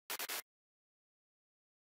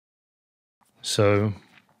So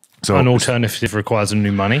an alternative requires a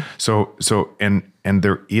new money. And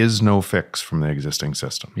there is no fix from the existing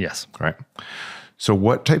system. Yes. Right. So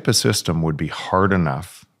what type of system would be hard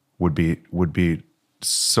enough, would be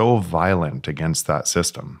so violent against that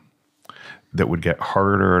system that would get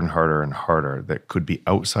harder and harder and harder, that could be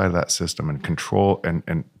outside of that system and control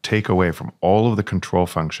and take away from all of the control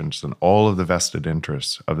functions and all of the vested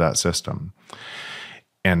interests of that system,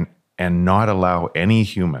 and not allow any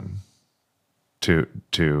human to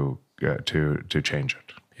change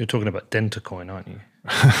it. You're talking about Dentacoin, aren't you?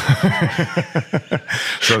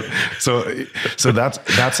 so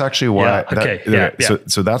that's actually why.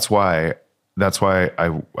 So that's why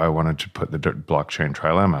I wanted to put the Blockchain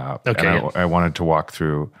Trilema up. Okay, and I wanted to walk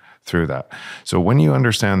through that. So when you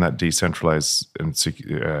understand that decentralized and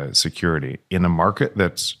security in a market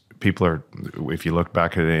that's if you look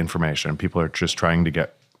back at the information, people are just trying to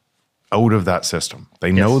get out of that system.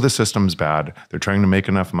 They know the system's bad. They're trying to make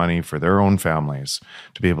enough money for their own families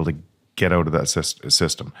to be able to get out of that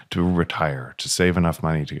system, to retire, to save enough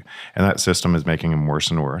money and that system is making them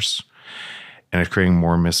worse and worse. And it's creating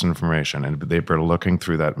more misinformation, and they're looking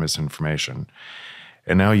through that misinformation.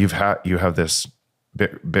 And now you have this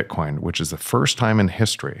Bitcoin, which is the first time in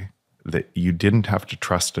history that you didn't have to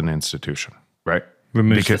trust an institution, right?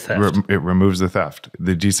 Removes the theft. It removes the theft,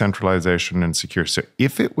 the decentralization and secure. So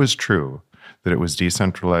if it was true that it was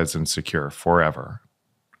decentralized and secure forever,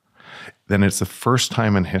 then it's the first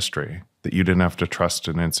time in history that you didn't have to trust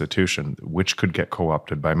an institution which could get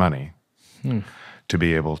co-opted by money to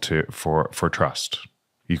be able to, for trust.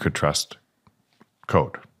 You could trust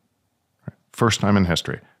code. Right? First time in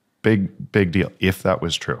history. Big deal, if that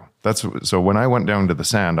was true. So when I went down to the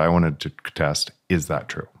sand, I wanted to test, is that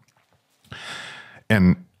true?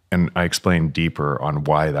 And I explained deeper on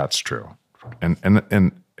why that's true. And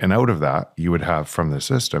out of that, you would have from the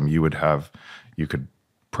system, you could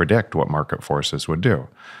predict what market forces would do.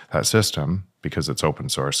 That system, because it's open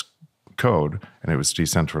source code and it was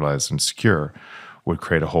decentralized and secure, would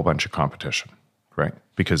create a whole bunch of competition, right?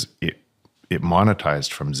 Because it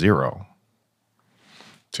monetized from zero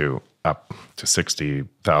to up to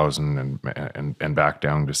 60,000 and back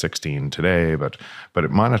down to 16 today, but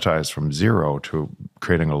it monetized from zero to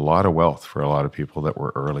creating a lot of wealth for a lot of people that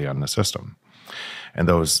were early on the system, and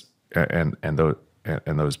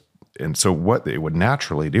so what it would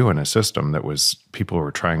naturally do in a system that was people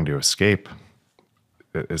were trying to escape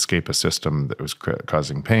a system that was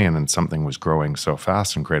causing pain, and something was growing so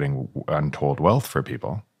fast and creating untold wealth for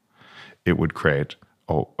people, it would create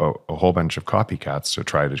a whole bunch of copycats to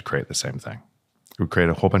try to create the same thing. It would create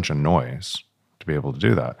a whole bunch of noise to be able to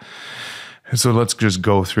do that. And so let's just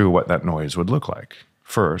go through what that noise would look like.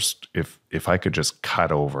 First, if I could just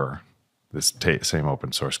cut over this same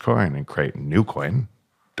open source coin and create a new coin,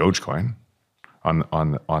 Dogecoin,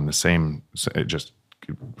 on the same, just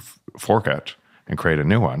fork it and create a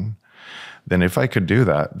new one, then if I could do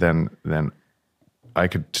that, then I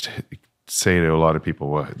could say to a lot of people,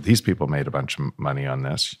 well, these people made a bunch of money on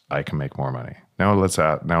this. I can make more money. Now let's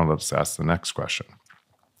ask the next question.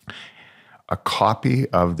 A copy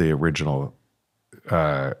of the original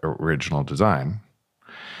design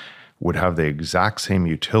would have the exact same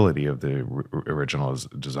utility of the original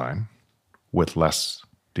design with less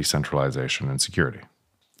decentralization and security.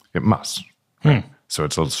 It must. Right? So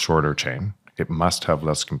it's a shorter chain. It must have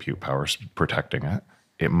less compute power protecting it.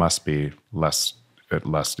 It must be less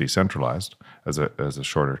decentralized as a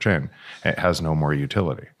shorter chain. It has no more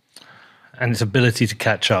utility. And its ability to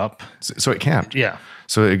catch up. So it can't. Yeah.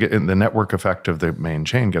 So the network effect of the main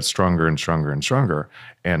chain gets stronger and stronger and stronger.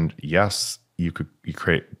 And yes, you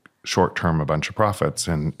create short-term a bunch of profits.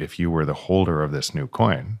 And if you were the holder of this new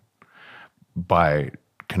coin, by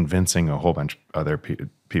convincing a whole bunch of other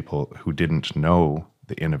people who didn't know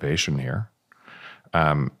the innovation here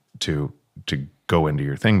to go into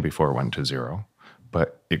your thing before it went to zero,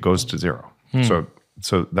 but it goes to zero.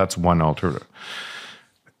 So that's one alternative.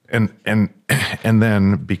 And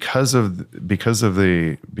then because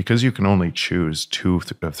you can only choose two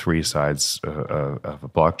of three sides of a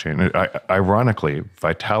blockchain. Ironically,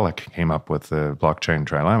 Vitalik came up with the Blockchain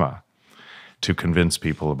Trilema to convince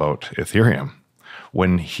people about Ethereum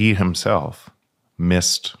when he himself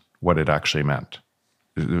missed what it actually meant.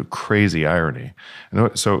 Crazy irony.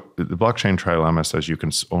 And so the Blockchain Trilema says you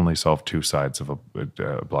can only solve two sides of a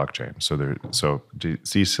blockchain. So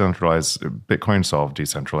decentralized Bitcoin solved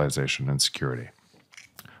decentralization and security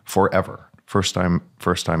forever. First time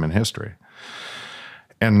in history.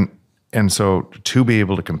 And so to be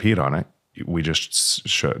able to compete on it, we just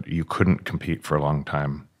should. You couldn't compete for a long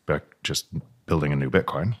time, but just building a new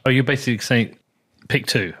Bitcoin. Oh, you're basically saying pick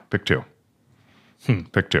two. Pick two.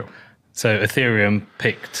 Pick two. So Ethereum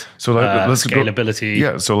picked let's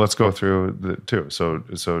scalability. So let's go through the two. So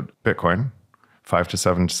Bitcoin, 5 to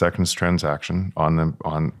 7 seconds transaction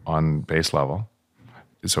on base level.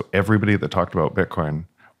 So everybody that talked about Bitcoin,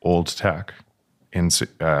 old tech,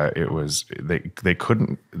 it was they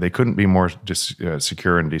couldn't be more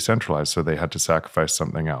secure and decentralized. So they had to sacrifice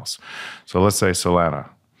something else. So let's say Solana,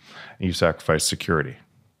 you sacrifice security,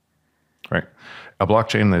 right? A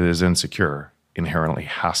blockchain that is insecure inherently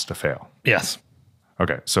has to fail. Yes.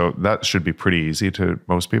 Okay, so that should be pretty easy to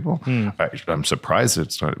most people. I'm surprised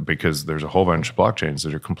it's not, because there's a whole bunch of blockchains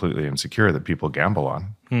that are completely insecure that people gamble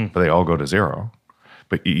on, but they all go to zero.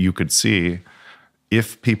 But you could see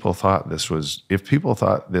if people thought this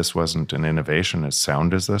wasn't an innovation as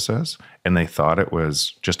sound as this is, and they thought it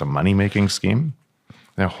was just a money-making scheme,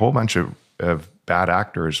 then a whole bunch of bad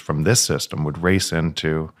actors from this system would race in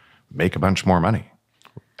to make a bunch more money.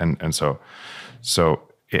 And so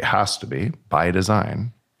it has to be, by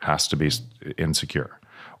design, has to be insecure.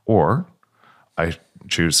 Or I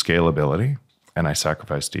choose scalability and I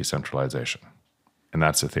sacrifice decentralization. And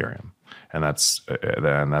that's Ethereum. And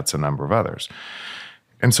that's a number of others.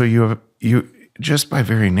 And so you just by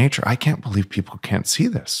very nature, I can't believe people can't see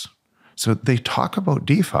this. So they talk about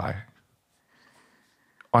DeFi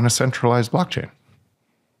on a centralized blockchain.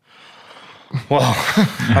 Well,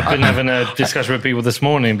 I've been having a discussion with people this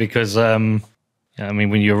morning because,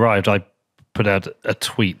 when you arrived, I put out a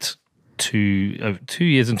tweet 2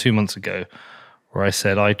 years and 2 months ago where I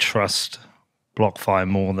said I trust BlockFi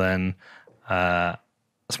more than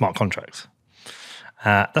smart contracts.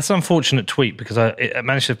 That's an unfortunate tweet because it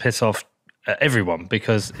managed to piss off everyone,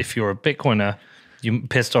 because if you're a Bitcoiner, you're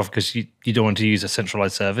pissed off because you don't want to use a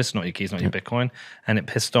centralized service, not your keys, not your Bitcoin, and it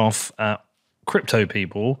pissed off crypto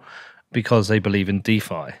people because they believe in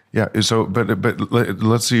DeFi. Yeah. So, but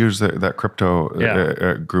let's use that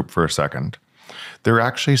crypto group for a second. They're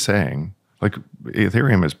actually saying, like,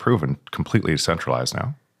 Ethereum is proven completely centralized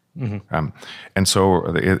now, and so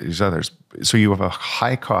are these others. So you have a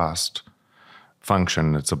high cost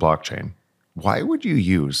function that's a blockchain. Why would you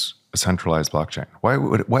use a centralized blockchain?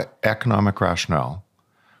 What economic rationale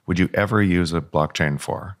would you ever use a blockchain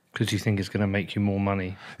for? Because you think it's going to make you more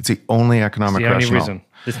money. It's the only economic rationale. It's the only reason.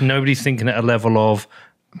 There's nobody's thinking at a level of,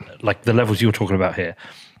 like the levels you're talking about here.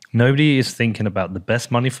 Nobody is thinking about the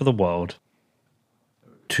best money for the world,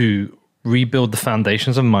 to rebuild the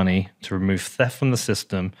foundations of money, to remove theft from the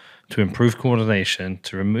system, to improve coordination,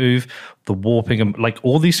 to remove the warping, and like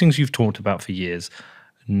all these things you've talked about for years.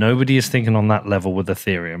 Nobody is thinking on that level with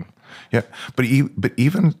Ethereum. Yeah, but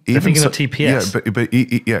even they're thinking of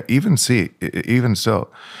TPS. Even still,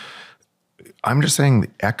 I'm just saying the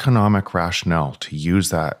economic rationale to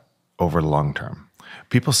use that over long term.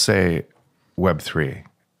 People say Web3.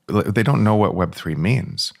 They don't know what Web3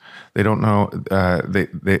 means. They don't know.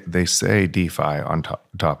 They say DeFi on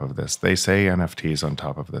top of this. They say NFTs on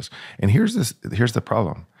top of this. And here's the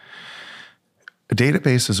problem. A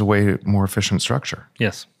database is a way more efficient structure.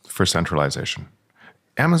 Yes. For centralization.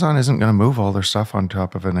 Amazon isn't going to move all their stuff on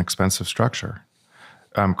top of an expensive structure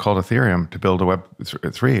called Ethereum to build a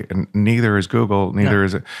Web3, and neither is Google. Neither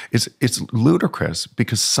is it. It's ludicrous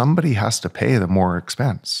because somebody has to pay the more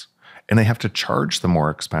expense, and they have to charge the more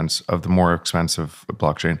expense of the more expensive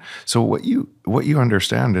blockchain. So what you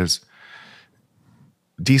understand is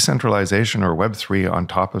decentralization or Web3 on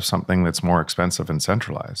top of something that's more expensive and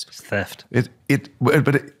centralized. It's theft. It's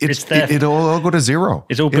theft. It'll all go to zero.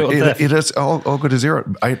 It's all built on theft. It is all go to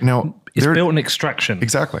zero. It's built on extraction.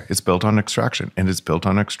 Exactly. It's built on extraction. And it's built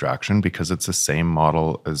on extraction because it's the same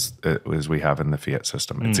model as we have in the fiat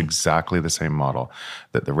system. It's exactly the same model,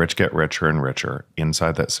 that the rich get richer and richer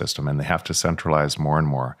inside that system, and they have to centralize more and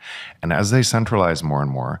more. And as they centralize more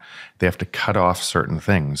and more, they have to cut off certain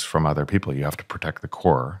things from other people. You have to protect the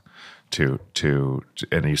core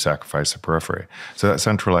and you sacrifice the periphery. So that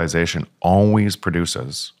centralization always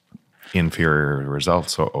produces inferior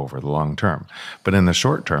results over the long term. But in the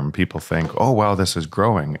short term, people think, oh, wow, this is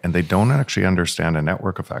growing. And they don't actually understand a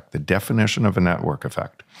network effect. The definition of a network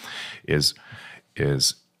effect is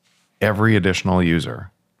every additional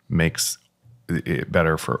user makes it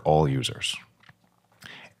better for all users.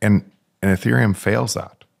 And Ethereum fails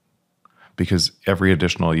that, because every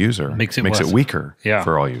additional user makes it weaker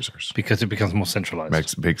for all users. Because it becomes more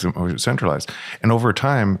centralized. Makes it more centralized. And over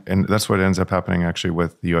time, and that's what ends up happening actually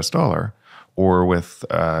with the US dollar, or with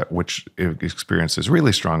which experiences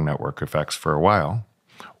really strong network effects for a while,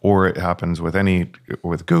 or it happens with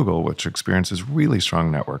Google, which experiences really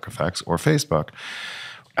strong network effects, or Facebook.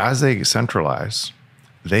 As they centralize,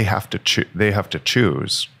 they have to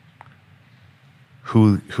choose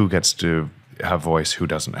who gets to have voice, who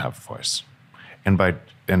doesn't have voice. And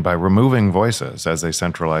by removing voices as they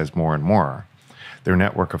centralize more and more, their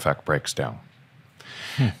network effect breaks down.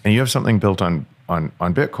 And you have something built on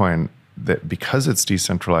Bitcoin that, because it's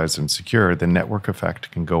decentralized and secure, the network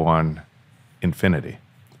effect can go on infinity.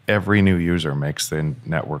 Every new user makes the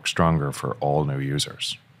network stronger for all new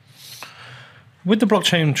users. With the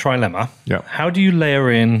blockchain trilemma, how do you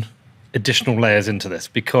layer in additional layers into this?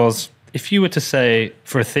 Because if you were to say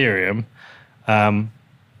for Ethereum,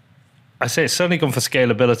 I say it's certainly gone for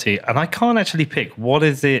scalability, and I can't actually pick what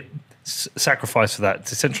is it sacrifice for that.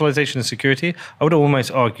 Decentralization and security? I would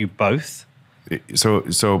almost argue both.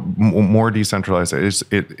 So more decentralized,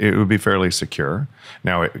 it would be fairly secure.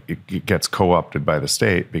 Now it gets co-opted by the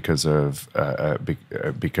state because of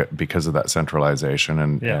that centralization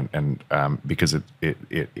and because it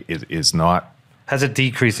is not, has a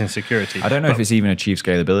decrease in security. I don't know if it's even achieved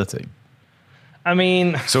scalability. I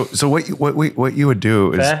mean, so what you would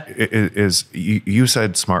do is you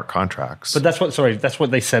said smart contracts, but that's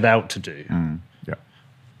what they set out to do.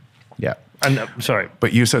 Yeah. And sorry,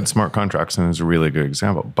 but you said smart contracts, and it's a really good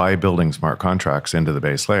example. By building smart contracts into the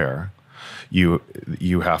base layer, you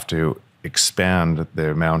have to expand the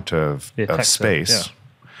amount of space,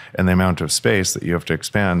 and the amount of space that you have to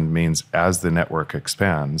expand means as the network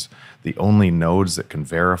expands, the only nodes that can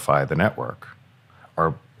verify the network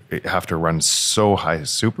have to run so high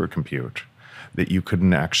supercompute that you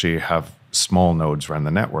couldn't actually have small nodes run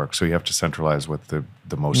the network. So you have to centralize with the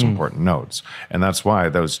most important nodes. And that's why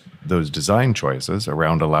those design choices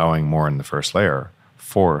around allowing more in the first layer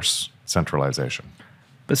force centralization.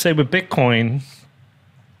 But say with Bitcoin,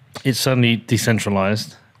 it's suddenly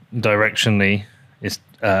decentralized. Directionally, it's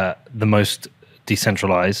the most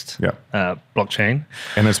decentralized blockchain.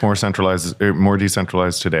 And it's more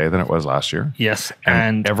decentralized today than it was last year. Yes.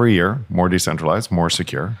 And every year, more decentralized, more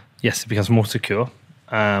secure. Yes, it becomes more secure.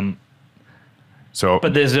 But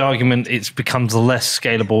there's the argument it becomes less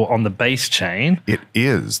scalable on the base chain. It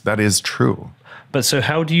is. That is true. But so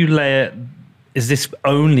how do you layer? Is this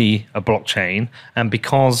only a blockchain? And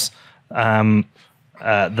because the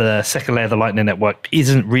second layer of the Lightning Network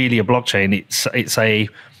isn't really a blockchain,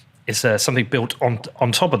 it's something built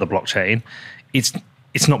on top of the blockchain. It's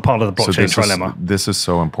not part of the blockchain trilemma. This is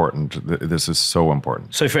so important. This is so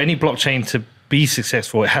important. So for any blockchain to be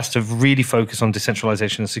successful, it has to really focus on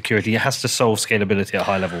decentralization and security. It has to solve scalability at a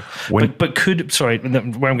high level. Where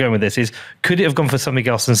I'm going with this is, could it have gone for something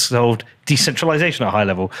else and solved decentralization at a high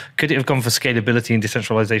level? Could it have gone for scalability and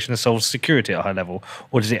decentralization and solved security at a high level?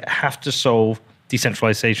 Or does it have to solve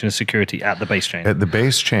decentralization and security at the base chain? At the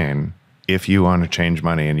base chain, if you want to change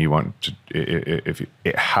money and you want to,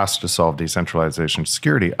 it has to solve decentralization and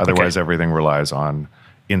security. Otherwise, everything relies on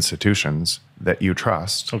institutions that you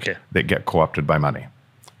trust that get co-opted by money.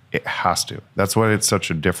 It has to. That's why it's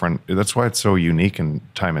that's why it's so unique in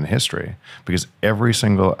time and history, because every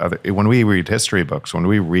single when we read history books, when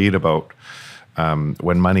we read about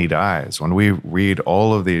when money dies, when we read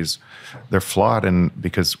all of these, they're flawed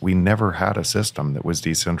because we never had a system that was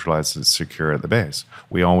decentralized and secure at the base.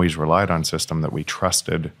 We always relied on a system that we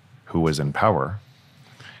trusted who was in power,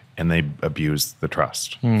 and they abused the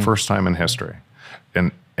trust. First time in history.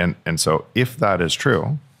 And so if that is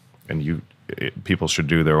true, and people should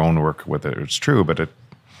do their own work with it, it's true, but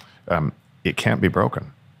it can't be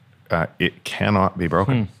broken. It cannot be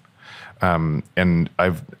broken. And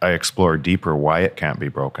I explore deeper why it can't be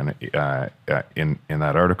broken in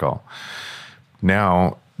that article.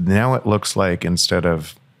 Now it looks like, instead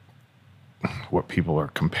of what people are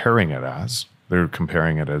comparing it as, they're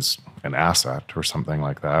comparing it as an asset or something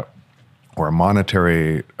like that, or a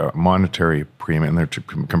monetary premium. They're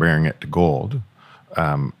comparing it to gold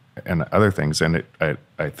and other things. And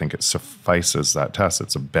I think it suffices that test.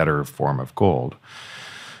 It's a better form of gold.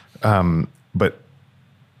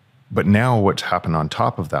 But now what's happened on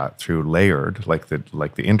top of that through layered, like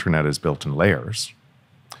the internet is built in layers.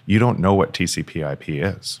 You don't know what TCP/IP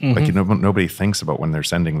is. Like nobody thinks about, when they're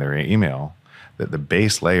sending their email, that the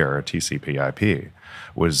base layer of TCP/IP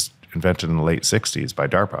was invented in the late 60s by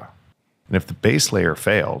DARPA. And if the base layer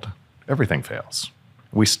failed, everything fails.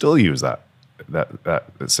 We still use that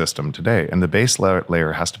system today. And the base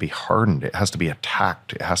layer has to be hardened. It has to be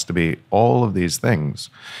attacked. It has to be all of these things.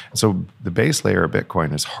 So the base layer of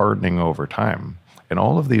Bitcoin is hardening over time. And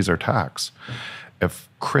all of these attacks have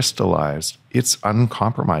crystallized. It's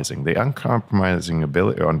uncompromising. The uncompromising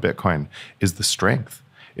ability on Bitcoin is the strength.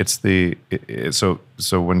 It's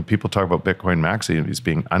so when people talk about Bitcoin maxi as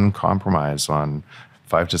being uncompromised on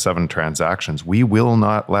 5 to 7 transactions, we will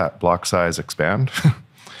not let block size expand.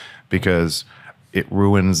 because it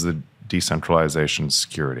ruins the decentralization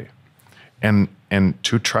security. And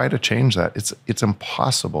to try to change that, it's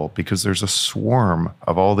impossible, because there's a swarm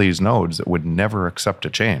of all these nodes that would never accept a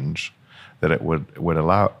change that it would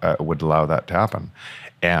allow that to happen.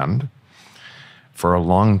 And for a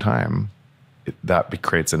long time, that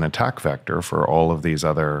creates an attack vector for all of these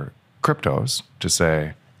other cryptos to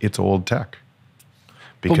say it's old tech.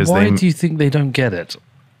 Because but why do you think they don't get it?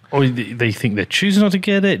 Or they think they're choosing not to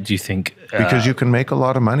get it? Do you think... because you can make a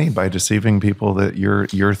lot of money by deceiving people that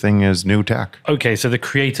your thing is new tech. Okay, so the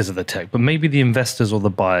creators of the tech, but maybe the investors or the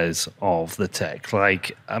buyers of the tech.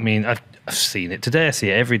 Like, I mean, I've seen it today. I see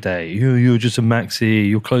it every day. You're just a maxi.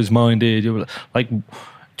 You're closed-minded. Like,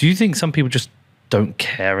 do you think some people just don't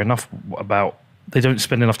care enough about... They don't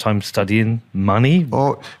spend enough time studying money?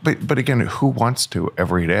 Oh, but again, who wants to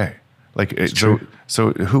every day? Like,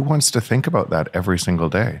 so who wants to think about that every single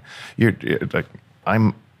day? You're like,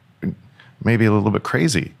 I'm maybe a little bit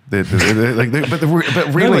crazy. But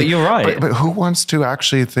really, no, you're right. But who wants to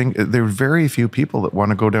actually think? There are very few people that want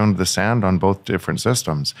to go down to the sand on both different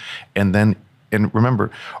systems. And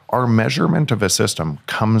remember, our measurement of a system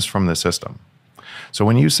comes from the system. So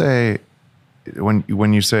when you say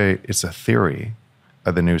it's a theory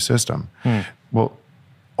of the new system, well,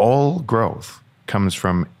 all growth comes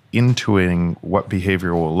from intuiting what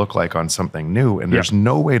behavior will look like on something new, and there's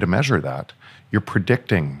no way to measure that. You're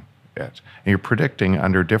predicting it, and you're predicting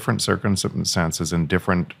under different circumstances and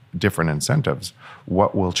different incentives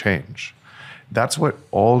what will change. That's what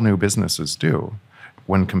all new businesses do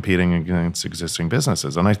when competing against existing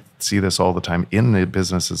businesses. And I see this all the time in the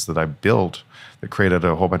businesses that I built that created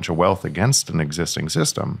a whole bunch of wealth against an existing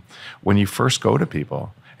system. When you first go to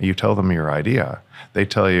people and you tell them your idea, they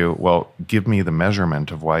tell you, well, give me the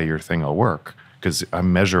measurement of why your thing will work, because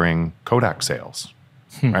I'm measuring Kodak sales,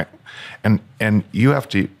 right? And you have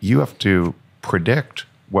to predict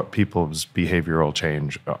what people's behavioral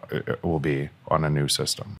change will be on a new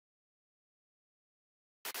system.